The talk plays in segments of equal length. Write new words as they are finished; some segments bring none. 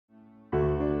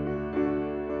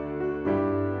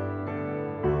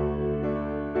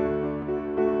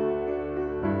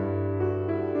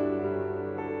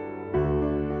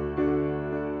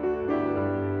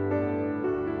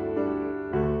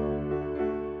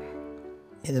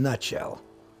In a nutshell,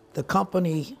 the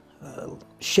company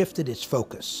shifted its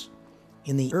focus.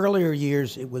 In the earlier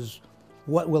years, it was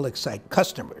what will excite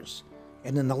customers,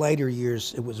 and in the later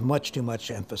years, it was much too much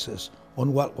emphasis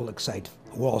on what will excite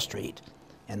Wall Street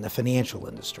and the financial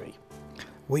industry.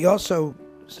 We also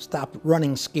stopped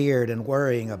running scared and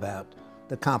worrying about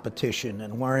the competition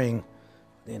and worrying,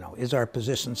 is our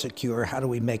position secure? How do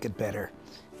we make it better?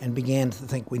 And began to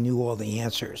think we knew all the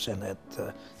answers and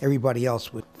that everybody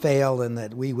else would fail and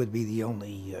that we would be the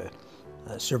only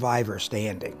survivor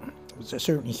standing. It was a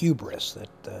certain hubris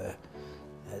that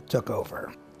took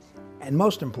over. And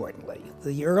most importantly,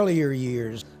 the earlier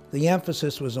years, the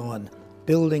emphasis was on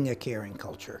building a caring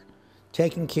culture,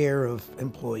 taking care of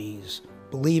employees,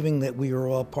 believing that we were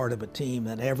all part of a team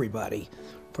and everybody,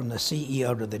 from the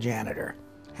CEO to the janitor,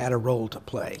 had a role to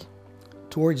play.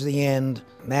 Towards the end,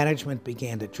 management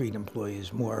began to treat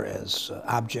employees more as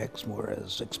objects, more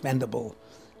as expendable,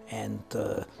 and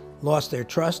lost their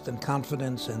trust and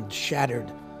confidence and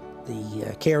shattered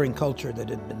the caring culture that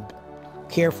had been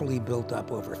carefully built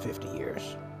up over 50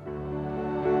 years.